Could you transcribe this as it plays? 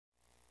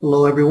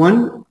Hello,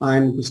 everyone.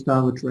 I'm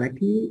Gustavo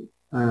Turecki.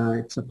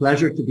 It's a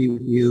pleasure to be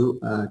with you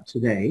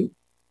today.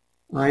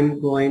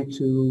 I'm going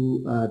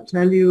to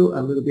tell you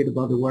a little bit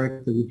about the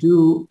work that we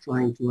do,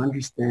 trying to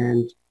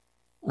understand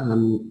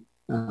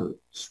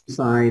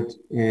suicide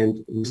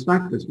and risk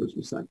factors for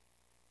suicide.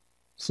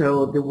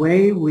 So the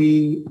way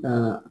we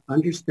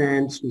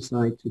understand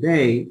suicide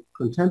today,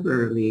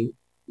 contemporarily,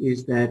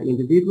 is that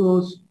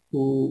individuals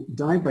who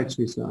die by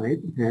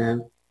suicide have,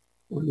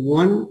 on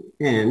one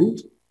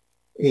end,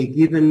 a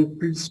given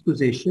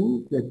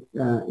predisposition that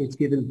is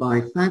given by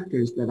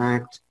factors that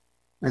act,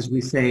 as we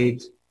say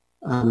it,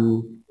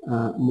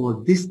 more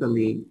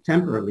distally,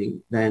 temporally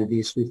than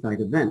the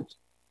suicide event.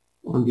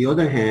 On the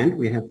other hand,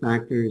 we have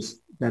factors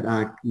that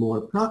act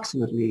more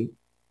proximately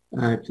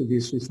to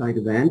the suicide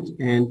event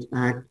and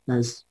act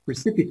as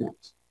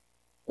precipitants.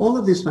 All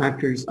of these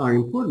factors are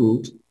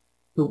important,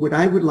 but what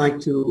I would like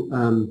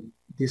to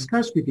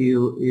discuss with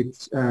you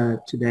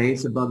today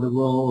is about the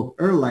role of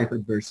early life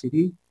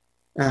adversity,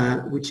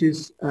 which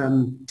is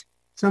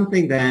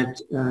something that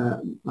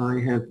I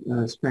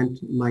have spent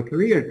my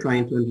career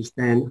trying to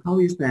understand. How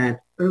is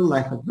that early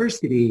life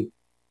adversity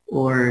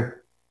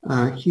or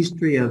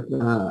history of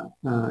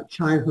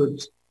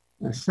childhood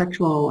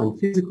sexual and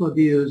physical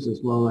abuse,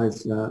 as well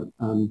as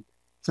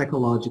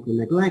psychological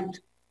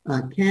neglect,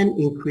 can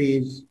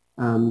increase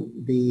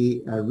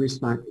the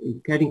risk factor,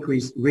 can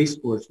increase risk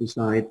for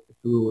suicide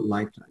through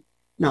lifetime.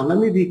 Now, let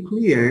me be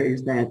clear,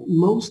 is that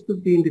most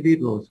of the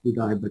individuals who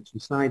die by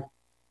suicide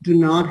do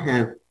not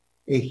have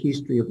a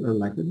history of early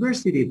life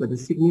adversity, but a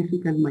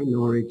significant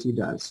minority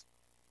does.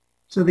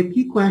 So the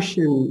key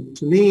question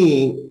to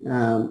me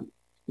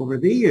over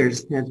the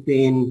years has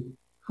been,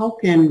 how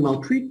can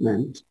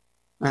maltreatment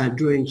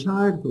during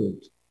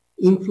childhood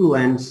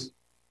influence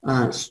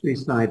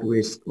suicide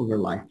risk over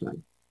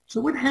lifetime?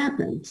 So what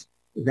happens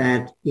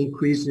that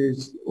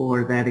increases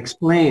or that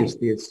explains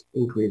this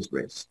increased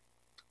risk?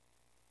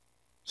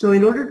 So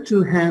in order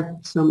to have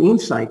some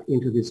insight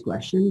into this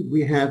question,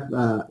 we have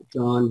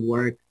done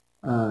work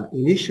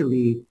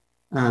initially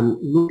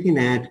looking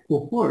at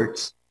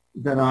cohorts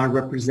that are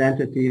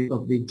representative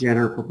of the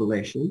general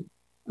population.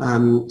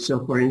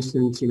 So for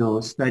instance,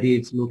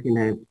 studies looking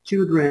at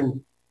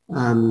children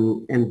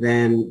and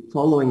then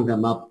following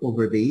them up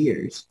over the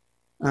years.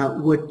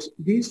 What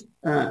these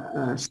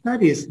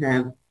studies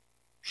have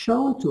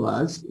shown to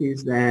us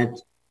is that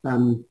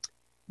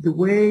the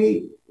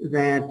way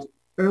that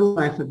early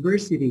life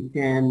adversity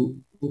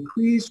can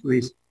increase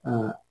risk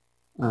of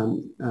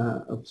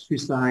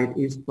suicide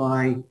is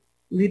by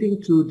leading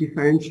to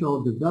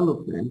differential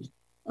development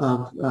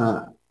of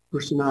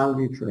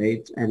personality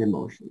traits and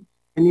emotions.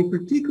 And in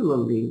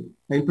particular,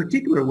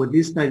 what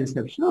these studies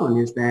have shown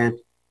is that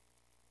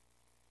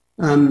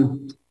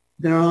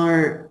there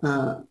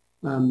are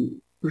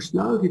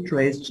personality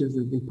traits such as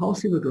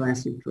impulsive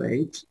aggressive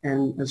traits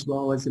and as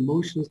well as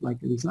emotions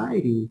like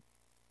anxiety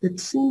that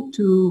seem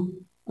to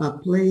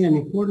play an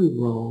important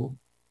role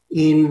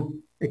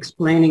in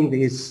explaining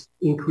this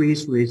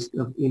increased risk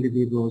of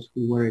individuals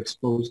who were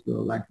exposed to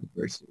a life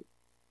adversity.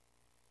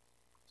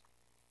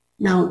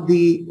 Now,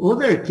 the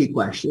other key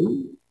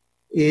question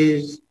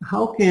is,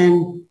 how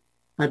can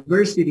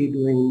adversity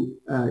during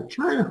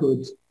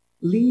childhood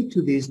lead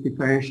to this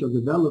differential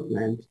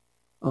development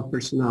of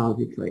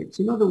personality traits?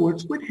 In other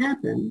words, what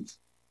happens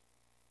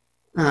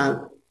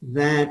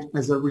that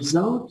as a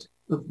result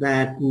of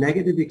that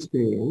negative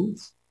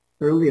experience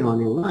early on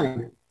in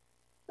life,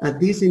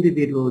 these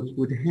individuals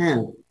would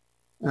have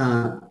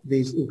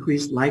this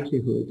increased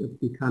likelihood of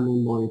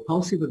becoming more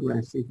impulsive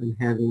aggressive and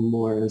having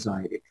more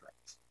anxiety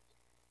traits.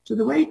 So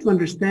the way to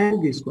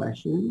understand this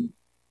question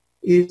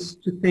is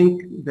to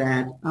think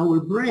that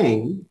our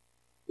brain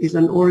is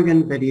an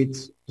organ that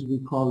it's, as we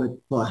call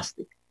it,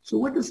 plastic. So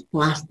what does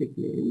plastic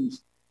mean?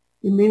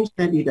 It means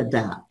that it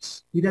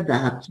adapts. It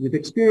adapts with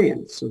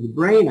experience. So the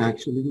brain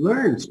actually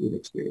learns with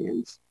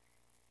experience.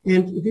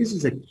 And this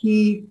is a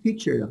key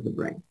feature of the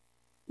brain.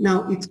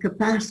 Now, its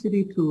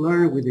capacity to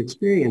learn with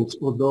experience,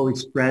 although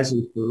it's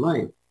present for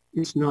life,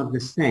 is not the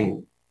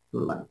same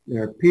for life.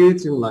 There are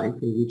periods in life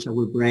in which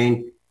our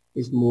brain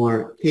is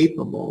more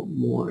capable,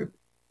 more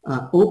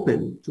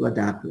open to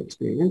adapt to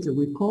experience, and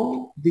we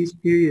call these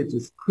periods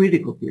as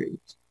critical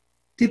periods.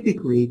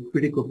 Typically,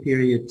 critical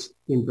periods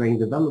in brain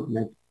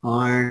development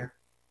are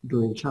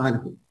during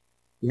childhood.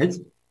 Yes?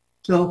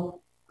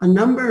 So a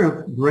number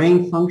of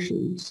brain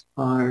functions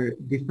are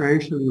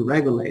differentially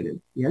regulated,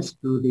 yes,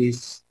 through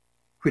these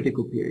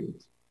critical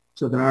periods.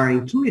 So there are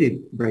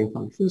intuitive brain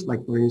functions,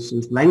 like, for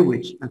instance,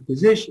 language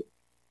acquisition,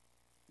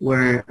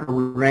 where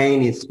our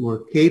brain is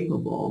more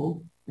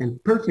capable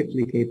and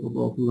perfectly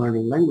capable of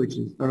learning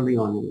languages early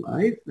on in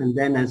life. And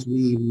then as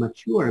we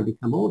mature and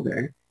become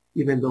older,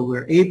 even though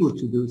we're able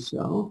to do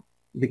so,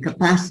 the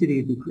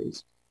capacity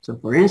decreases. So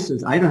for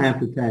instance, I don't have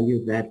to tell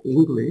you that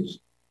English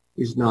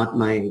is not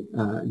my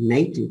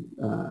native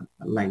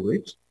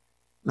language,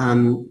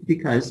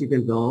 because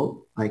even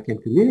though I can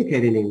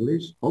communicate in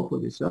English,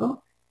 hopefully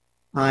so,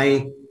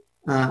 I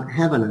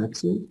have an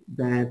accent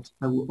that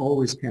I will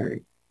always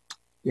carry.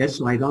 Yes,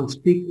 so I don't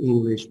speak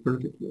English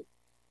perfectly.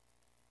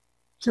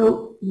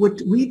 So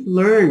what we've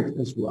learned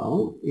as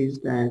well is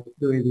that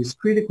during these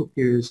critical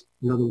periods,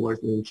 in other words,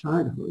 during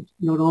childhood,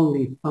 not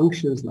only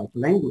functions like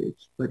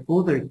language, but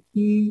other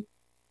key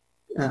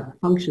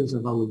functions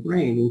of our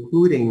brain,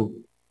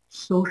 including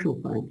social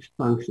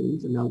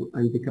functions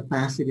and the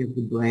capacity of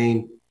the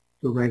brain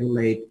to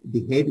regulate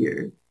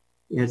behavior,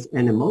 yes,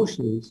 and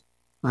emotions,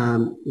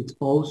 it's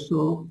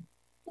also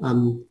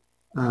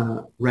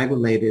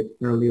regulated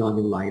early on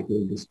in life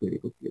during these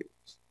critical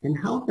periods. And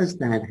how does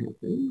that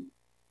happen?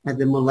 At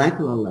the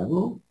molecular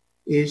level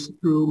is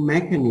through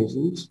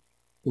mechanisms,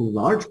 in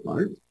large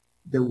part,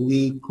 that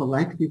we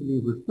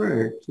collectively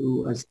refer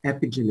to as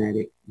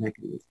epigenetic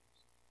mechanisms.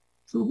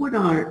 So what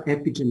are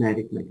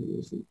epigenetic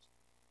mechanisms?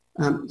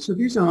 So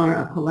these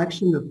are a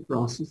collection of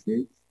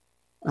processes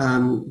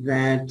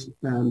that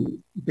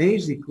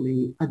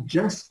basically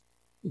adjust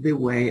the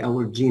way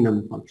our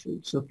genome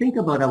functions. So think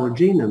about our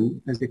genome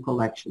as a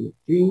collection of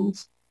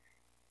genes,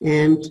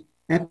 and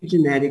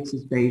epigenetics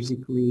is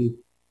basically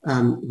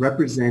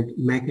represent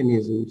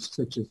mechanisms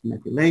such as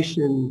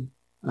methylation,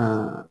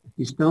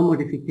 histone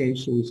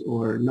modifications,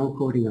 or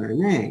non-coding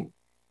RNA.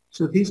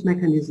 So these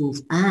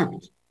mechanisms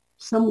act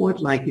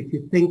somewhat like, if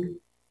you think,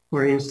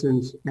 for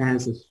instance,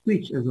 as a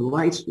switch, as a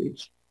light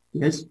switch,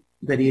 yes,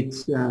 that it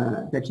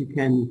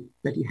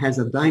has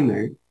a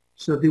dimer.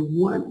 So the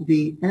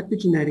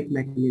epigenetic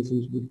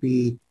mechanisms would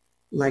be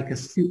like a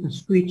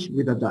switch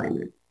with a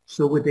dimer.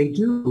 So what they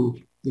do,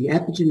 the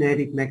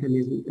epigenetic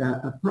mechanism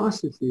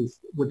processes,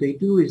 what they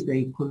do is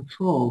they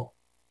control,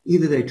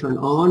 either they turn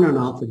on and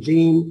off a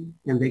gene,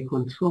 and they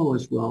control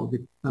as well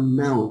the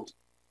amount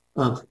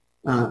of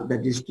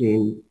that this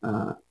gene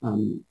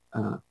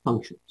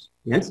functions.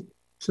 Yes?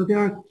 So there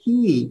are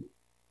key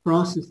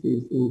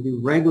processes in the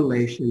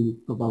regulation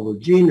of our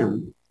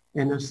genome,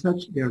 and as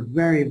such, they're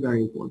very,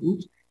 very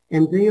important.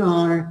 And they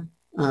are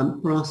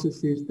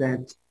processes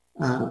that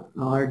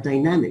are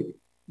dynamic.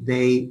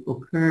 They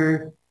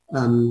occur,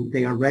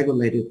 they are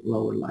regulated through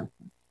our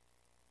lifetime.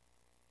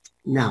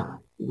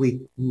 Now,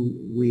 we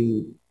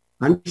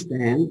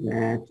understand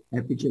that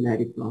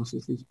epigenetic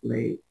processes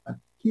play a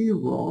key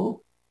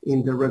role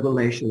in the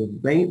regulation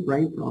of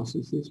brain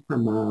processes,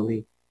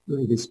 primarily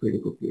during these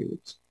critical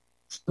periods.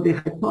 So the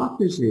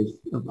hypothesis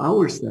of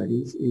our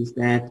studies is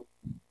that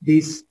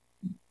these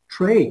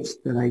traits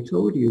that I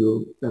told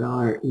you that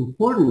are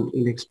important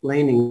in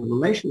explaining the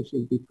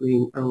relationship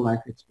between early life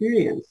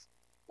experience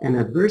and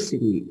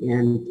adversity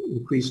and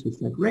increased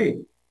suicide rate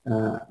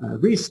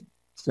risk,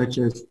 such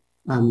as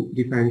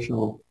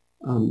differential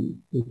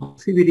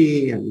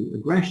impulsivity and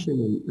aggression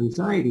and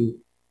anxiety,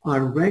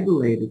 are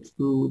regulated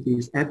through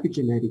these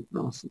epigenetic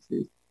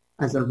processes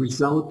as a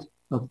result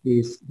of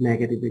this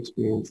negative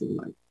experience in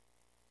life.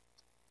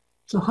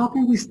 So how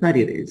can we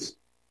study this?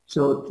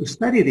 So to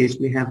study this,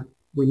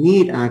 we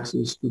need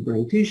access to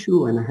brain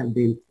tissue, and I have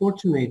been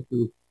fortunate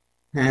to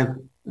have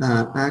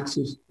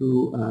access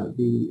to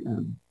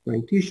the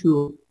brain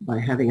tissue by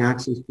having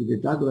access to the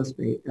Douglas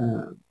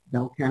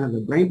Bell Canada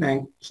Brain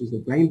Bank, which is a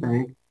brain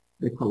bank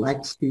that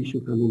collects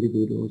tissue from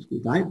individuals who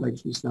died by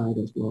suicide,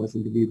 as well as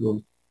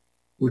individuals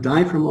who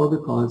died from other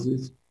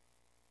causes.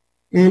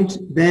 And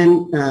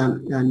then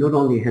not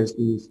only has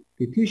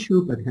the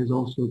tissue, but has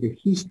also the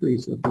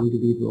histories of the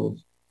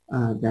individuals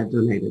that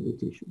donated the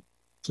tissue.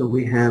 So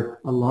we have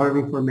a lot of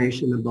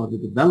information about the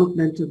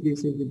development of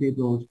these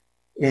individuals,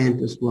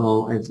 and as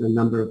well as a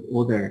number of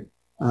other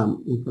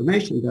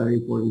information that are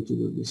important to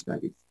do these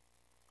studies.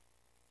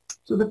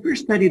 So the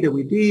first study that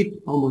we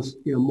did almost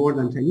more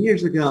than 10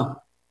 years ago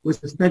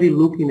was a study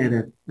looking at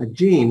a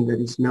gene that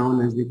is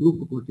known as the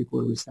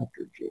glucocorticoid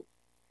receptor gene.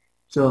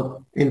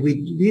 So, and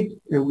we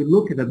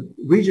look at a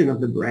region of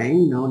the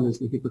brain known as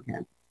the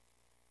hippocampus.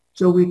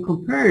 So we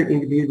compared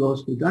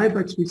individuals who died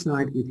by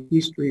suicide with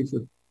histories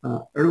of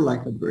early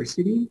life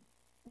adversity,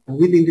 and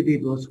with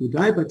individuals who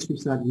died by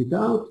suicide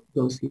without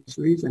those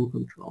histories and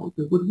controls.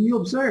 But what we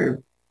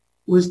observed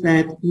was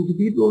that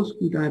individuals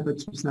who died by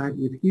suicide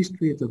with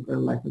histories of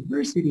early life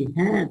adversity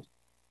had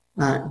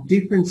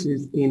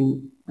differences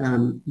in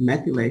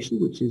methylation,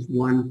 which is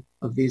one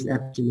of these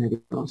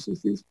epigenetic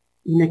processes,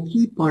 in a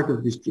key part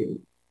of this gene.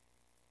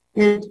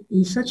 And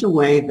in such a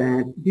way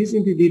that these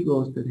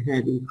individuals that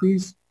had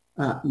increased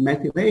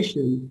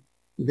methylation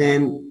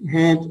then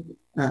had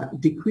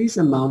decreased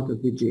amount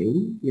of the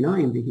gene,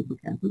 in the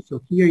hippocampus. So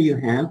here you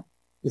have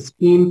the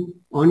scheme.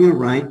 On your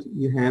right,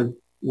 you have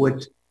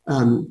what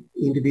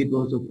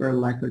individuals of early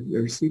life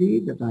adversity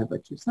that died by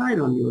suicide.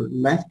 On your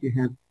left, you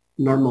have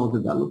normal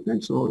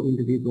development. So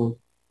individuals,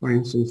 for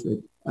instance,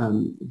 that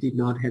did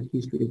not have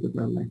history of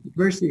early life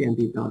adversity and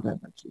did not die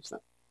by suicide.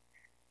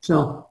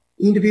 So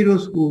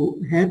individuals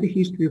who had the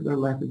history of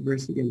early life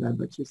adversity and died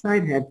by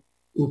suicide had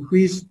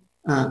increased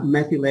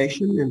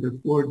methylation and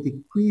therefore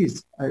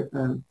decreased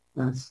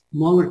a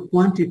smaller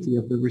quantity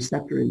of the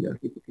receptor in their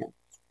hippocampus.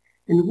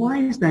 And why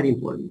is that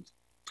important?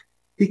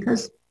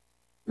 Because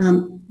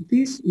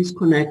this is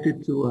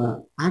connected to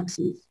an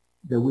axis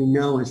that we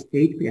know as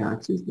 8p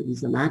axis, that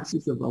is an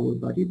axis of our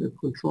body that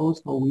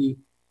controls how we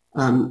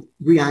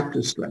react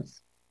to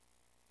stress.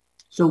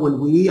 So when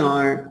we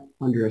are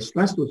under a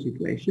stressful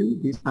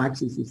situation, this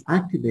axis is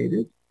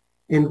activated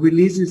and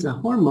releases a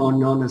hormone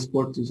known as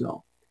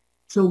cortisol.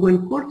 So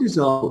when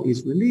cortisol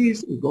is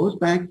released, it goes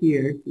back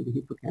here to the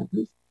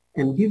hippocampus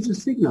and gives a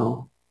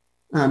signal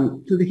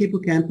to the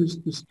hippocampus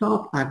to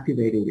stop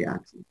activating the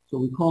axis. So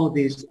we call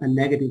this a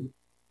negative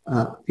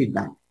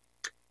feedback.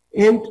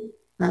 And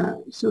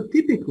so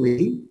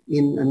typically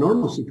in a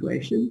normal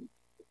situation,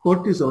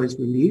 cortisol is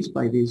released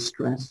by this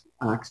stress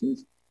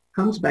axis,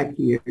 comes back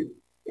here,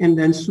 and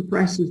then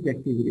suppresses the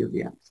activity of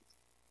the axis.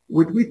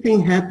 What we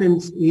think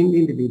happens in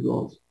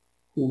individuals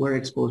who were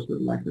exposed to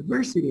life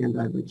adversity and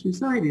died by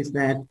suicide is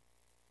that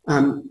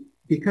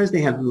because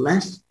they have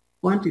less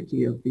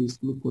quantity of these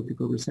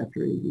glucocorticoid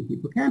receptor in the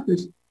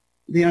hippocampus,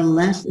 they are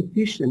less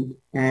efficient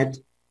at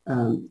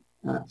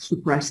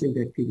suppressing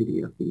the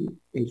activity of the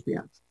HPA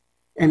axis.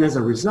 And as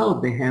a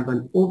result, they have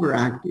an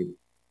overactive,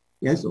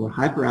 yes, or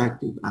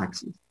hyperactive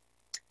axis.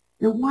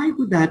 And why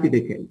would that be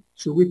the case?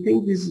 So we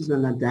think this is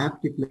an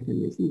adaptive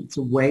mechanism. It's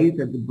a way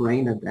that the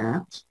brain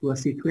adapts to a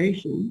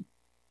situation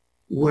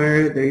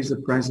where there is a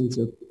presence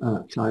of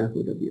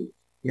childhood abuse.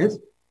 Yes?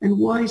 And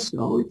why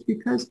so? It's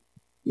because,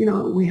 you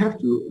know, we have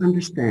to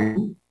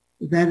understand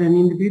that an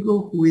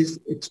individual who is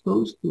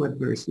exposed to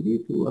adversity,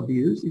 to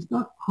abuse, is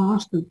not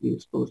constantly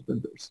exposed to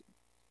adversity.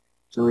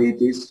 So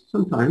it is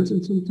sometimes,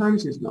 and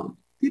sometimes it's not.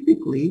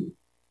 Typically,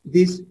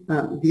 this,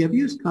 the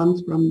abuse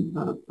comes from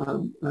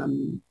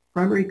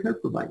primary care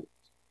providers.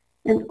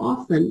 And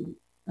often,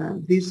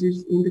 this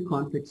is in the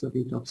context of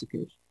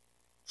intoxication.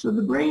 So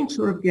the brain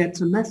sort of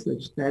gets a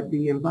message that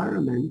the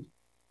environment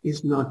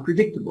is not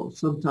predictable.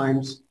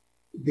 Sometimes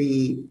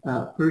the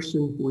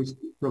person who is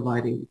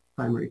providing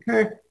primary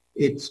care,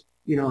 it's,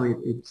 you know,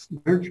 it's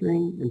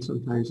nurturing, and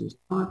sometimes it's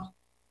not,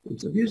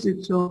 it's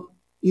abusive. So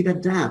it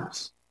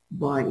adapts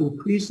by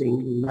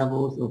increasing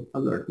levels of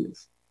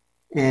alertness.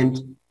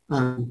 And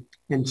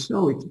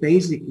so it's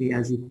basically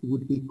as if it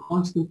would be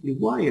constantly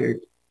wired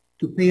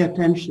to pay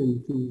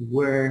attention to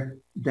where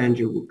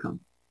danger will come.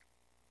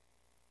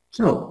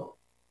 So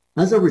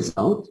as a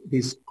result,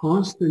 this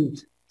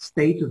constant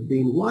state of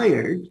being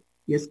wired,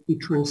 yes, it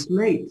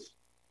translates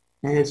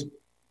as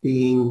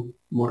being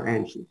more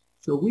anxious.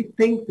 So we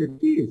think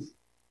that this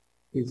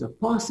is a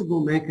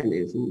possible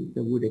mechanism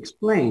that would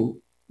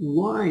explain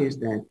why is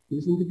that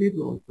these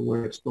individuals who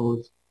were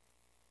exposed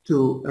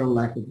to early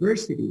life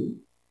adversity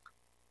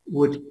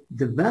would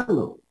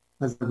develop,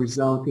 as a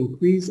result,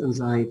 increased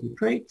anxiety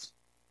traits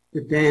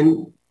that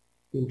then,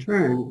 in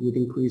turn, would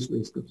increase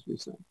risk of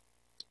suicide.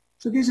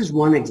 So this is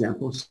one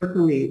example.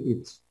 Certainly,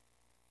 it's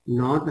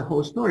not the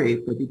whole story,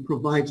 but it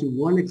provides you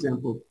one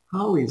example of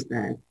how is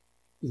that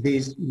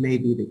this may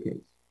be the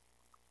case.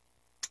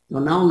 So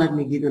now let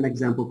me give you an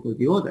example for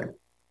the other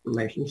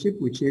relationship,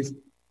 which is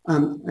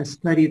a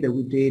study that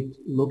we did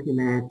looking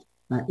at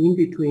in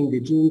between the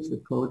genes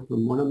that code for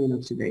monoamine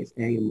oxidase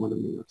A and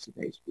monoamine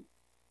oxidase B.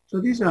 So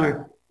these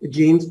are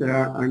genes that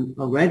are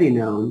already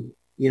known,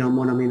 you know,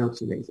 monoamine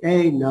oxidase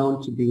A,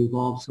 known to be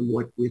involved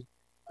somewhat with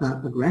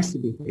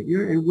aggressive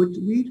behavior. And what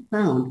we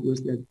found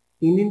was that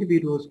in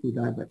individuals who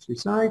died by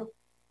suicide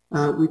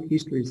with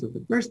histories of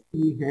adversity,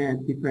 we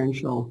had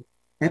differential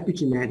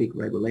epigenetic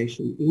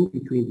regulation in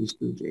between these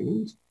two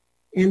genes.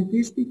 And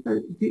this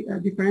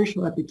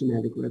differential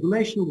epigenetic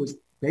regulation was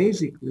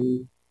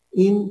basically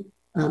in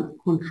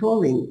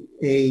controlling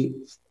a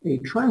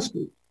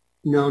transcript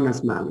known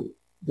as myelin,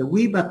 that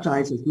we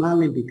baptize as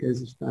myelin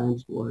because it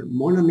stands for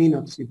monoamine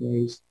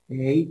oxidase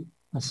A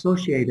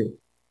associated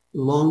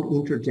long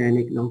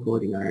intergenic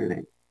non-coding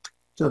RNA.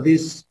 So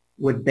this,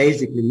 what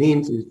basically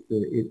means is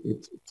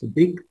it's a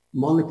big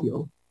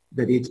molecule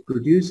that it's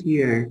produced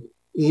here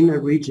in a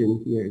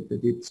region here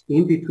that it's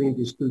in between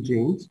these two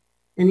genes.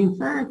 And in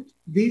fact,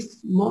 this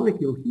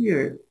molecule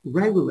here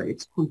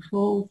regulates,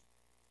 controls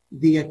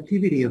the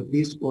activity of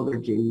this other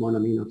gene,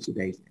 monoamine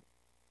oxidase A.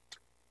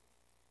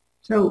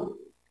 So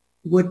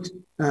what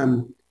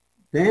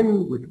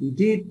we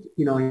did,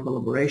 you know, in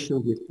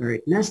collaboration with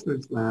Eric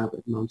Nestor's lab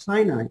at Mount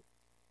Sinai,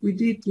 we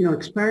did, you know,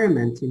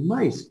 experiments in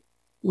mice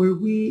where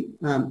we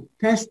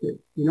tested,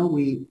 you know,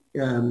 we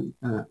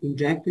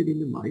injected in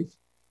the mice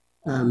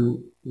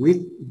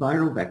with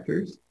viral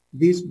vectors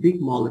this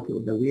big molecule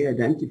that we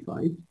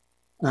identified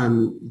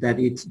that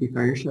it's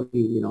differentially,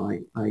 you know,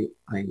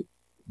 I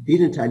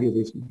didn't tell you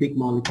this big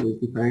molecule is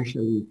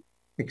differentially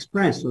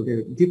expressed. So there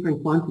are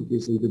different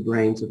quantities in the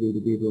brains of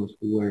individuals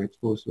who were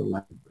exposed to a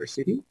life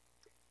adversity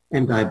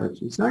and died by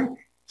suicide.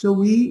 So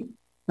we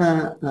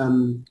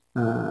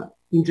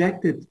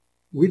injected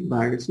with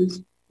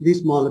viruses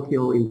this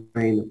molecule in the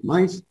brain of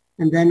mice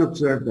and then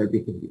observed their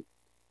behavior.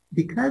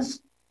 Because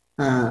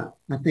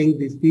I think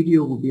this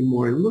video will be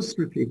more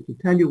illustrative to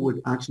tell you what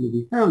actually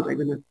we found,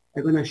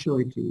 I'm gonna show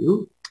it to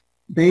you.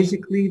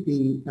 Basically,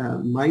 the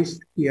mice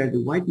here,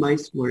 the white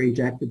mice were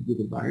injected with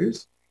the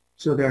virus.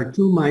 So there are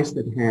two mice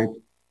that had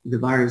the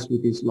virus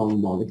with this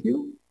long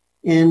molecule,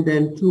 and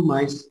then two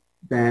mice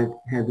that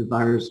had the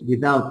virus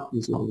without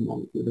this long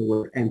molecule. They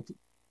were empty.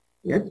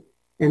 Yes?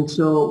 And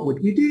so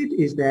what we did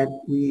is that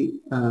we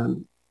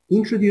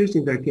introduced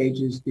in their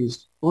cages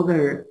these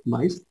other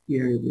mice,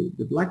 here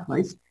the black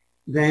mice,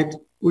 that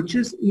were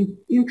just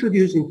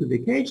introduced into the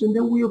cage, and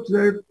then we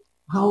observed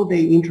how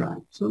they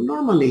interact. So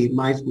normally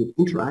mice would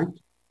interact.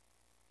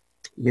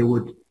 They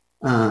would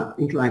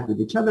interact with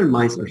each other.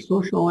 Mice are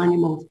social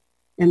animals.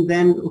 And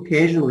then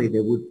occasionally they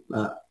would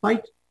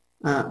fight.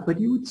 But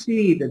you would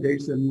see that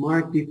there's a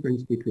marked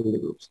difference between the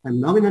groups.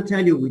 I'm not going to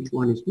tell you which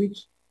one is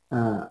which.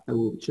 I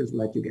will just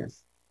let you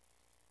guess.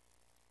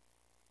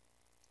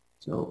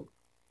 So,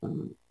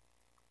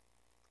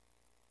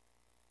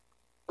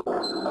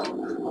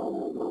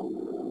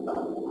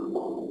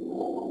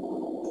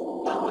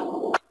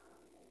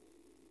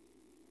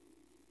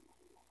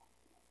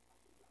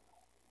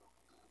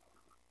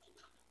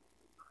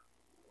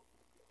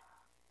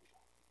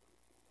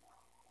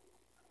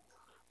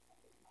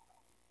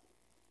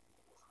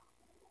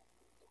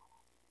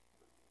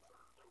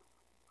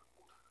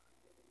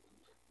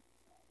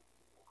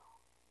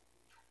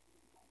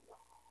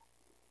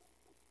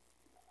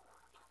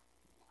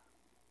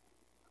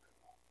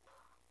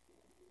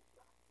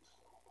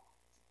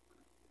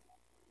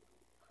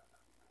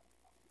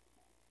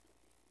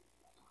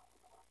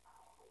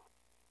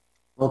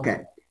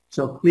 okay,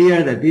 so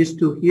clear that these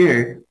two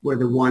here were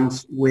the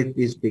ones with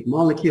this big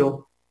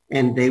molecule,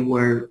 and they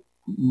were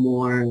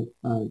more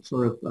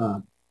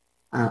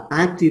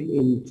active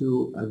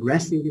into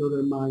aggressing the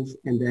other mice,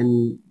 and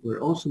then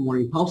were also more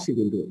impulsive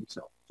in doing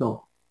so.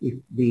 So if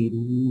the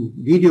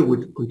video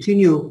would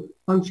continue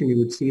functioning, you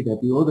would see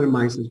that the other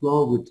mice as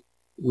well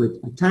would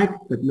attack,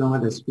 but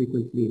not as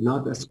frequently,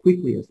 not as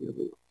quickly as the other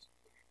ones.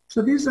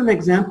 So this is an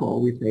example,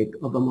 we think,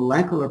 of a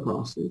molecular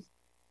process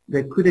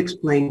that could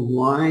explain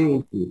why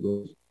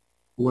individuals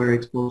who are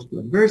exposed to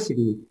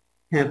adversity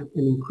have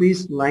an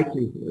increased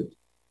likelihood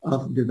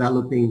of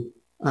developing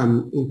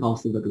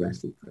impulsive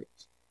aggressive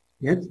traits.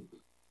 Yes?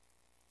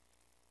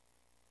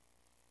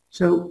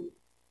 So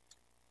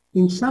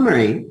in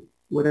summary,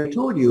 what I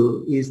told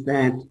you is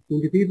that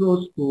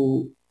individuals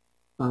who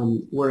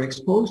were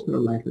exposed to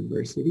life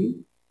adversity,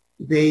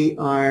 they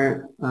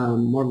are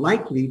more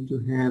likely to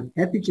have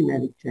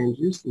epigenetic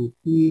changes in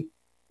key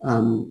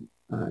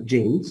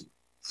genes.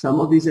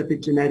 Some of these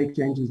epigenetic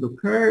changes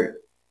occur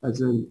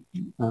as an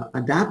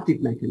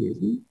adaptive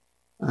mechanism.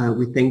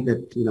 We think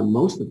that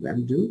most of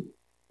them do,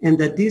 and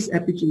that these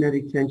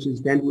epigenetic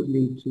changes then would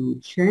lead to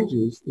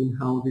changes in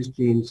how these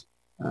genes,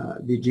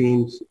 the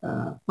genes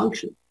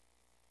function.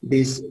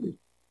 These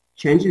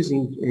changes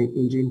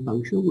in gene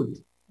function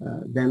would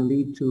then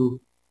lead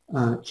to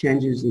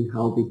changes in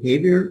how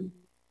behavior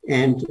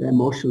and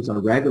emotions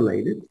are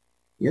regulated.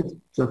 Yes?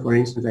 So for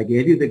instance, I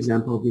gave you the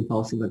example of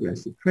impulsive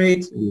aggressive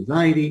traits,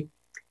 anxiety,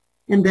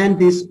 and then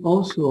this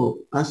also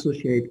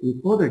associate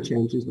with other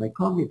changes like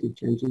cognitive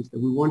changes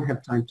that we won't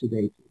have time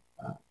today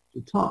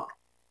to talk.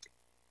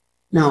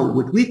 Now,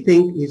 what we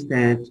think is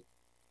that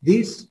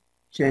these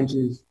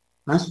changes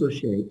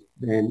associate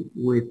then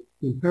with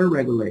impaired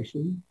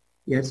regulation,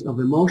 yes, of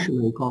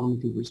emotional and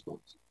cognitive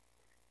response.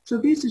 So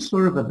this is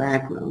sort of a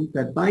background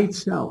that by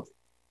itself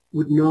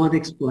would not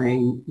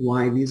explain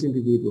why these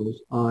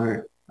individuals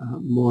are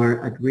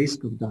more at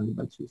risk of dying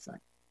by suicide.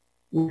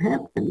 What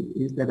happened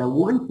is that at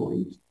one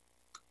point,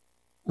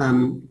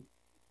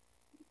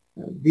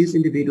 these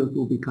individuals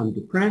will become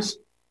depressed,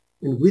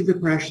 and with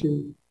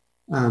depression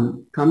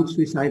comes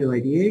suicidal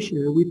ideation.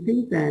 And we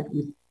think that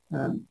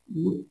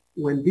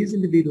when these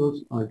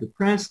individuals are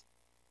depressed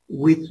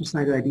with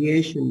suicidal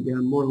ideation, they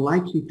are more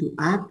likely to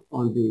act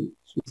on the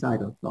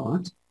suicidal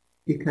thoughts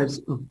because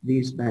of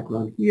this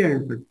background here,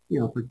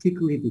 and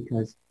particularly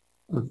because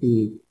of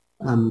the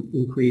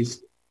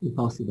increased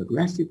impulsive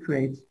aggressive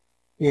traits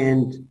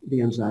and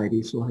the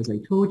anxiety. So as I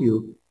told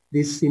you,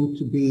 these seem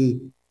to be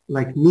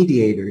like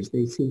mediators.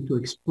 They seem to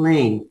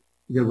explain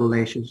the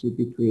relationship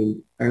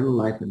between early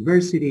life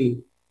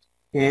adversity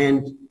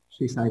and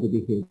suicidal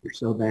behavior,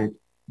 so that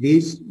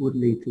this would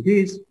lead to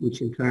this,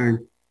 which in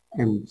turn,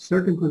 and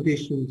certain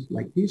conditions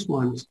like these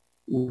ones,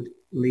 would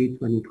lead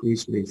to an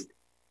increased risk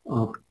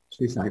of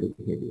suicidal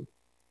behavior.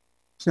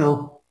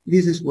 So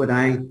this is what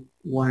I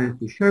wanted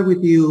to share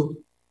with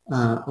you.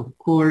 Of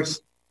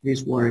course,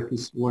 this work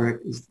is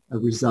a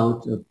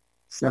result of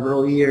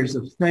several years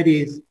of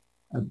studies,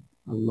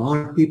 a lot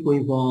of people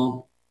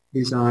involved.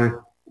 These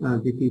are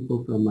the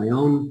people from my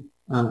own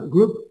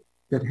group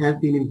that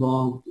have been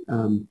involved.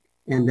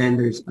 And then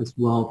there's as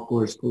well, of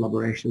course,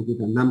 collaboration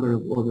with a number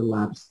of other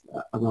labs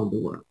around the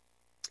world.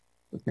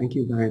 So thank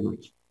you very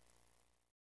much.